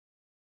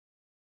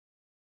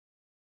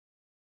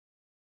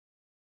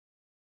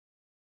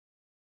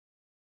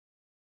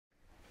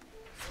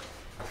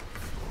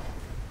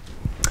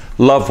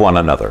Love one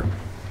another.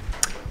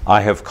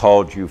 I have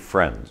called you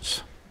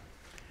friends.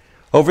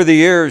 Over the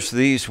years,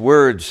 these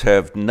words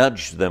have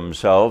nudged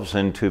themselves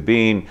into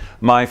being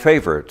my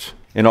favorites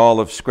in all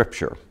of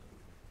Scripture.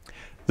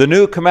 The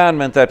new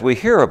commandment that we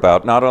hear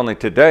about, not only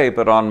today,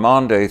 but on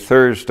Maundy,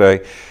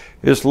 Thursday,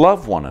 is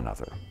love one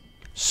another.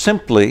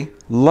 Simply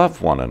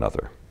love one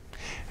another.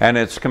 And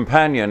its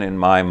companion in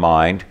my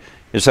mind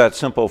is that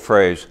simple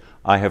phrase,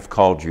 I have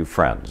called you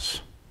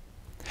friends.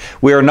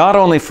 We are not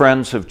only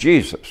friends of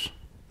Jesus,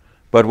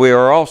 but we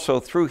are also,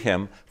 through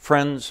him,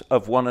 friends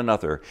of one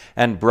another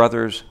and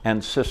brothers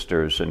and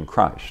sisters in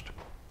Christ.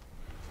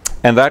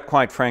 And that,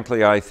 quite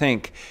frankly, I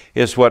think,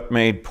 is what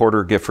made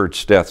Porter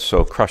Gifford's death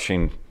so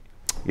crushing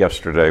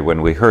yesterday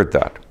when we heard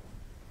that.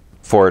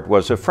 For it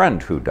was a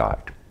friend who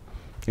died.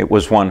 It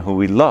was one who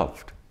we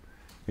loved.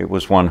 It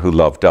was one who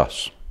loved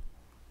us.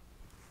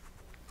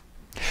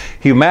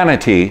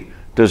 Humanity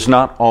does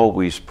not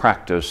always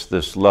practice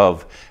this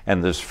love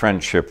and this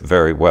friendship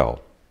very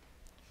well.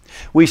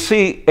 We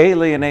see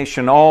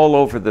alienation all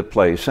over the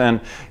place,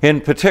 and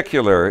in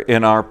particular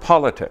in our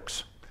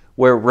politics,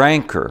 where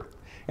rancor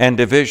and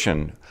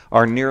division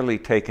are nearly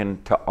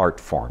taken to art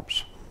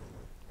forms.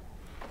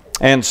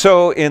 And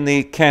so in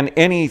the Can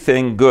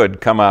Anything Good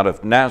Come Out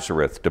of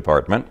Nazareth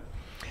department,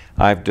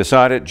 I've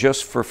decided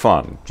just for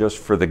fun, just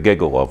for the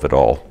giggle of it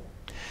all,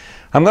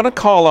 I'm going to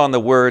call on the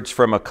words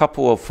from a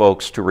couple of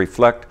folks to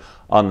reflect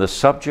on the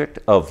subject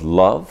of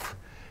love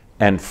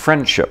and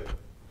friendship,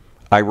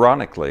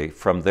 ironically,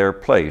 from their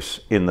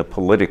place in the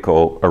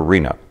political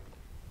arena.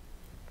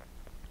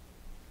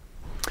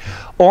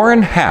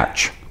 Orrin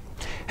Hatch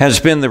has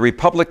been the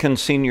Republican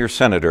senior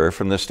senator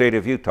from the state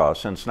of Utah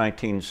since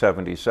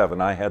 1977.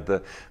 I had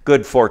the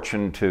good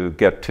fortune to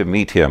get to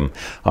meet him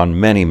on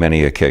many,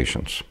 many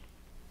occasions.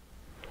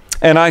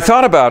 And I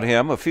thought about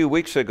him a few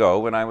weeks ago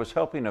when I was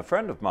helping a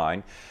friend of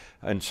mine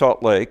in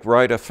Salt Lake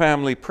write a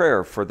family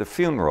prayer for the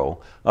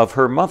funeral of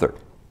her mother.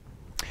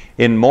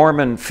 In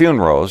Mormon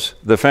funerals,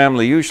 the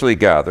family usually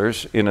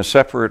gathers in a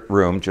separate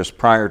room just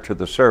prior to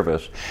the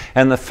service,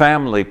 and the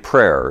family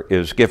prayer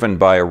is given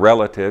by a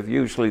relative,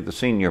 usually the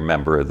senior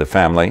member of the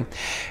family,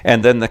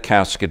 and then the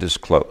casket is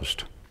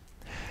closed.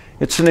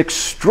 It's an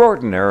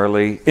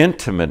extraordinarily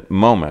intimate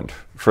moment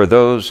for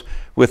those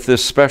with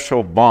this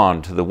special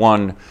bond to the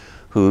one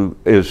who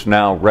is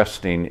now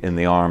resting in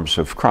the arms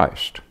of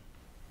Christ.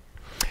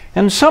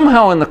 And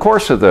somehow in the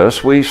course of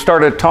this, we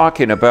started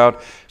talking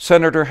about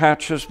Senator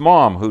Hatch's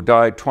mom, who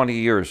died 20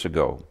 years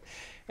ago.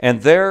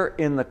 And there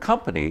in the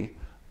company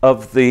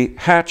of the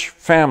Hatch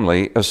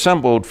family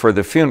assembled for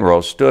the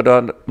funeral stood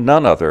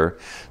none other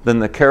than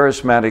the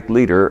charismatic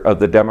leader of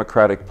the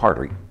Democratic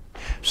Party,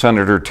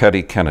 Senator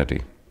Teddy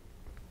Kennedy.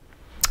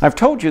 I've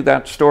told you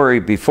that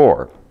story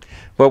before,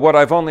 but what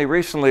I've only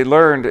recently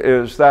learned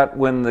is that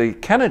when the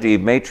Kennedy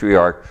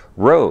matriarch,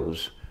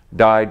 Rose,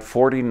 died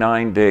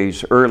 49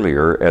 days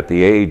earlier at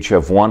the age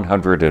of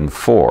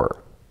 104.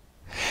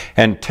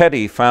 And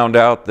Teddy found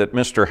out that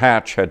Mr.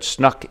 Hatch had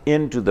snuck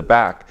into the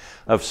back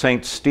of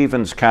St.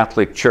 Stephen's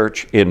Catholic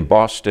Church in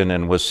Boston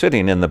and was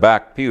sitting in the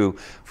back pew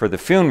for the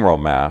funeral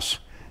mass.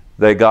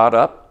 They got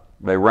up,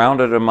 they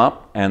rounded him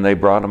up, and they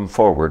brought him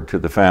forward to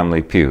the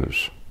family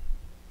pews.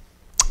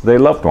 They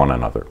loved one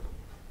another.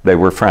 They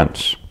were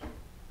friends.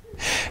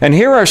 And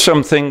here are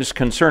some things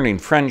concerning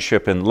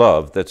friendship and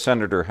love that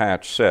Senator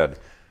Hatch said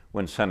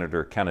when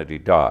Senator Kennedy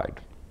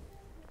died.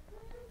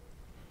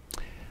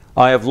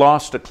 I have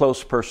lost a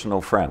close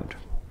personal friend.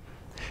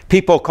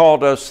 People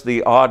called us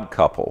the odd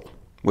couple,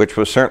 which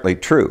was certainly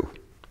true.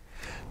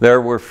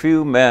 There were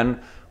few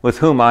men with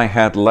whom I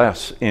had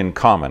less in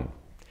common.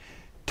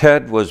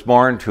 Ted was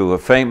born to a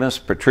famous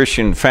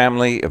patrician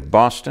family of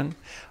Boston.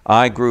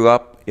 I grew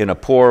up in a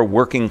poor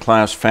working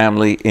class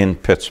family in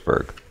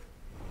Pittsburgh.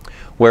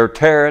 Where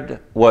Ted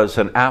was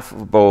an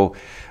affable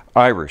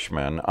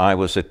Irishman, I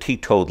was a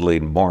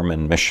teetotaling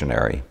Mormon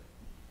missionary.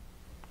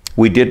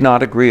 We did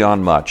not agree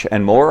on much,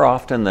 and more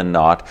often than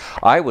not,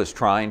 I was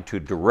trying to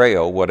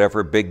derail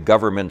whatever big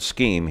government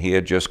scheme he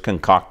had just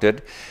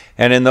concocted.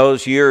 And in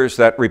those years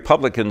that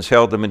Republicans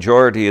held the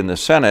majority in the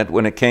Senate,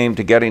 when it came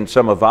to getting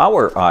some of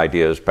our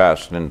ideas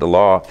passed into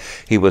law,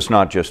 he was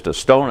not just a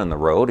stone in the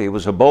road, he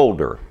was a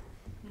boulder.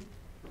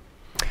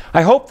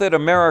 I hope that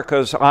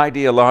America's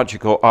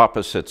ideological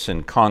opposites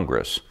in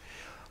Congress,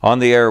 on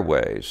the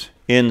airways,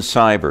 in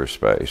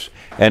cyberspace,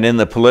 and in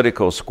the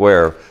political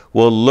square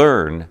will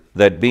learn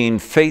that being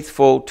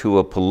faithful to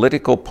a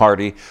political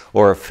party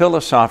or a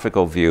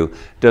philosophical view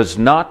does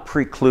not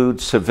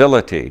preclude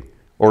civility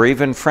or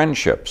even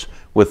friendships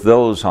with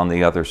those on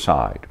the other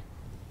side.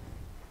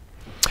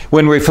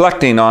 When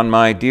reflecting on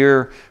my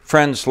dear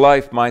friend's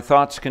life, my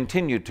thoughts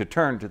continued to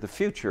turn to the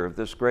future of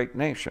this great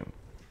nation.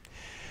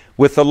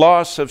 With the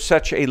loss of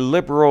such a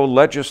liberal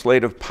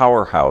legislative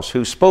powerhouse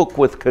who spoke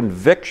with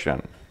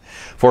conviction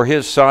for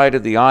his side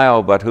of the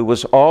aisle, but who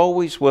was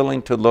always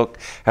willing to look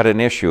at an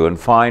issue and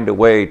find a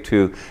way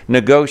to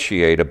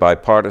negotiate a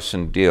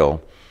bipartisan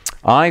deal,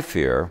 I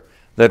fear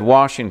that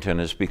Washington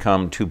has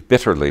become too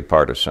bitterly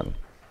partisan.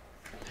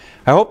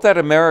 I hope that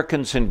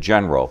Americans in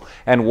general,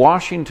 and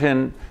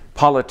Washington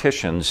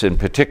politicians in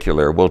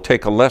particular, will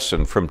take a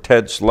lesson from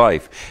Ted's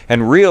life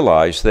and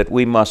realize that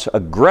we must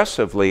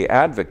aggressively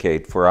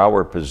advocate for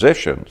our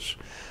positions,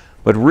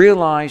 but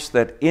realize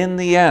that in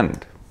the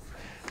end,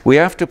 we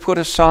have to put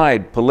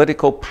aside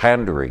political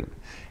pandering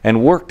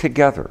and work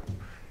together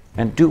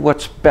and do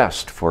what's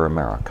best for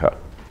America.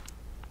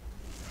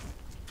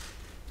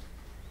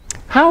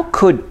 How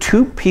could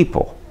two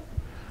people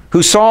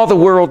who saw the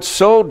world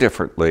so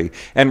differently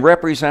and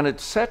represented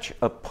such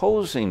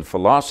opposing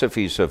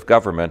philosophies of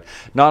government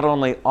not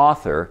only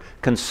author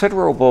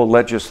considerable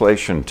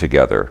legislation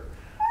together,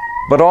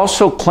 but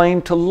also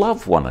claim to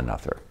love one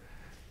another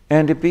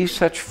and to be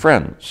such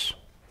friends?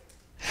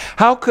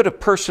 How could a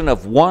person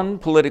of one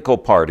political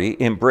party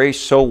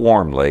embrace so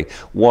warmly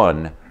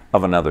one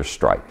of another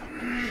stripe?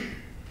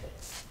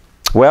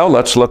 Well,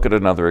 let's look at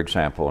another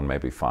example and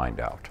maybe find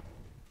out.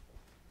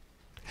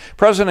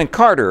 President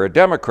Carter, a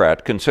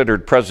Democrat,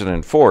 considered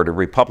President Ford, a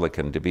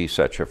Republican, to be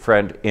such a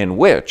friend, in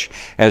which,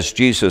 as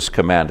Jesus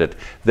commanded,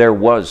 there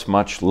was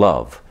much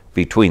love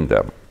between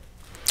them.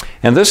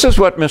 And this is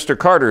what Mr.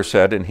 Carter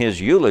said in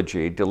his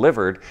eulogy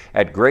delivered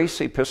at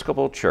Grace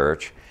Episcopal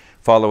Church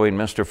following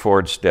Mr.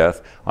 Ford's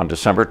death on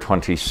December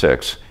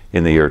 26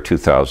 in the year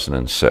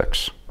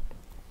 2006.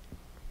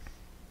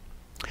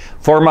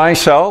 For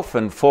myself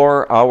and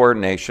for our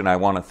nation, I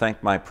want to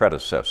thank my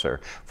predecessor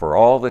for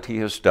all that he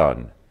has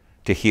done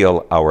to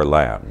heal our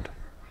land.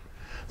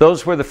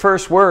 Those were the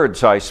first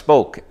words I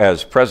spoke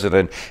as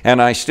president,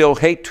 and I still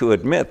hate to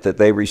admit that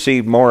they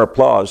received more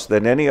applause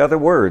than any other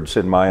words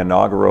in my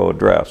inaugural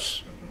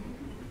address.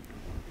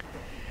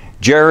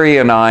 Jerry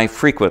and I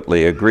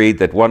frequently agreed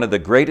that one of the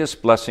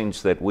greatest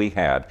blessings that we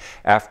had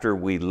after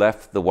we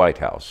left the White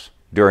House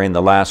during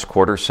the last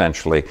quarter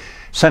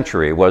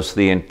century was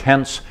the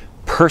intense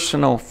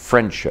personal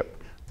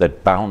friendship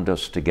that bound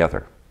us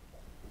together.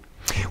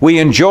 We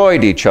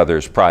enjoyed each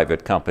other's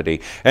private company,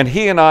 and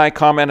he and I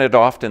commented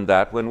often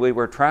that when we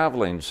were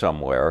traveling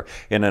somewhere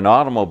in an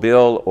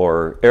automobile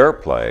or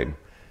airplane,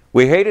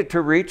 we hated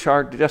to reach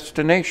our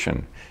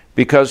destination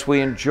because we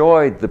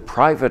enjoyed the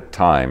private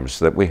times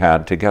that we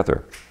had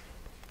together.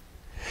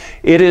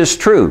 It is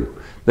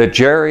true that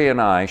Jerry and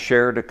I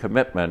shared a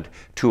commitment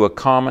to a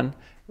common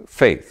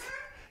faith,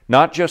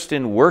 not just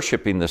in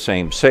worshiping the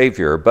same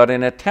Savior, but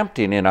in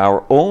attempting in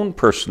our own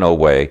personal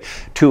way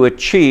to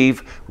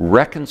achieve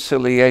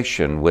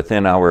reconciliation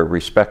within our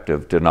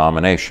respective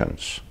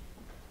denominations.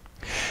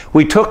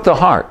 We took to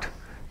heart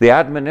the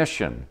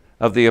admonition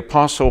of the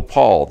Apostle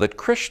Paul that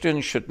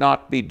Christians should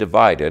not be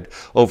divided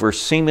over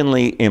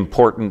seemingly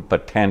important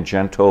but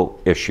tangential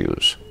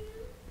issues.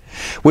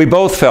 We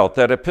both felt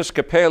that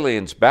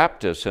Episcopalians,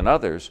 Baptists, and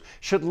others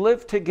should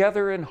live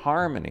together in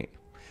harmony,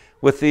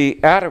 with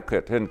the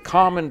adequate and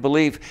common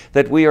belief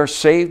that we are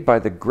saved by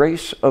the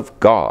grace of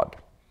God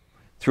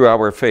through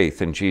our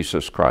faith in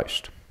Jesus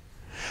Christ.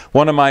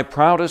 One of my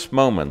proudest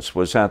moments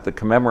was at the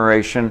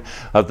commemoration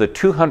of the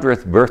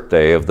 200th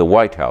birthday of the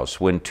White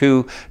House, when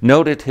two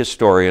noted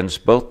historians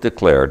both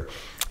declared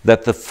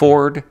that the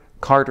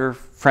Ford-Carter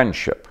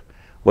friendship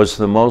was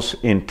the most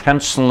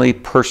intensely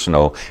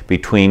personal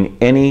between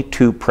any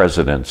two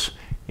presidents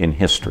in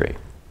history.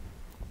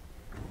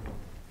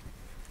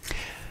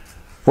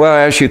 Well,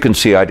 as you can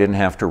see, I didn't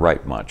have to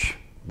write much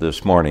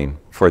this morning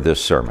for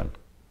this sermon.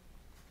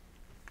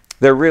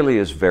 There really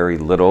is very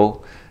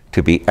little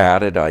to be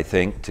added, I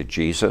think, to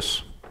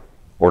Jesus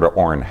or to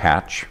Orrin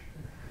Hatch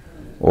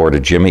or to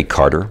Jimmy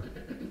Carter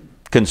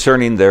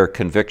concerning their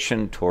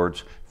conviction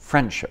towards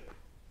friendship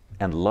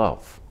and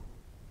love.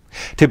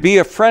 To be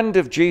a friend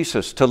of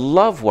Jesus, to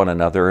love one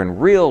another in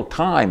real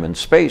time and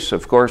space,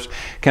 of course,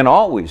 can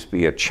always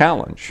be a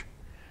challenge,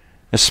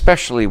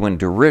 especially when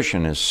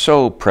derision is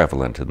so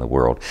prevalent in the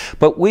world.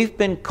 But we've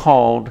been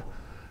called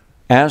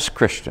as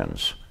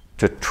Christians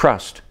to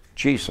trust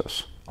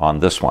Jesus on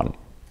this one,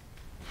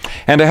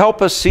 and to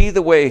help us see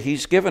the way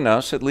he's given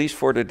us, at least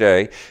for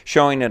today,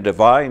 showing a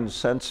divine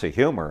sense of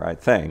humor, I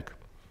think,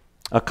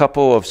 a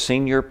couple of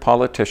senior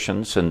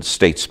politicians and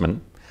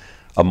statesmen,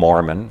 a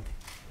Mormon,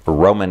 a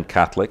Roman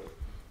Catholic,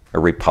 a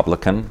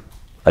Republican,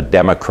 a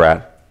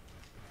Democrat,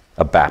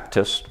 a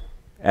Baptist,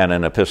 and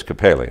an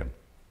Episcopalian.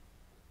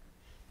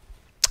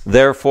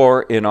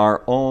 Therefore, in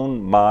our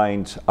own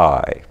mind's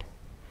eye,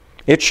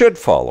 it should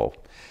follow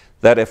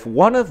that if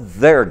one of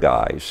their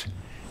guys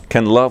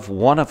can love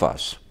one of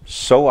us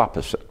so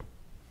opposite,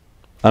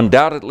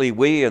 undoubtedly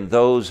we and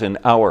those in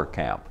our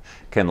camp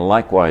can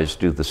likewise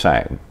do the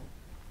same.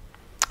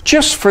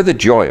 Just for the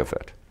joy of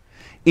it,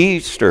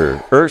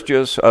 Easter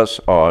urges us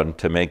on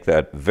to make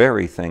that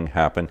very thing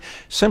happen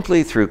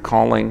simply through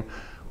calling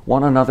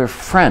one another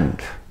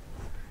friend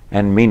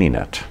and meaning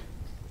it.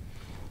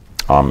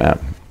 Amen.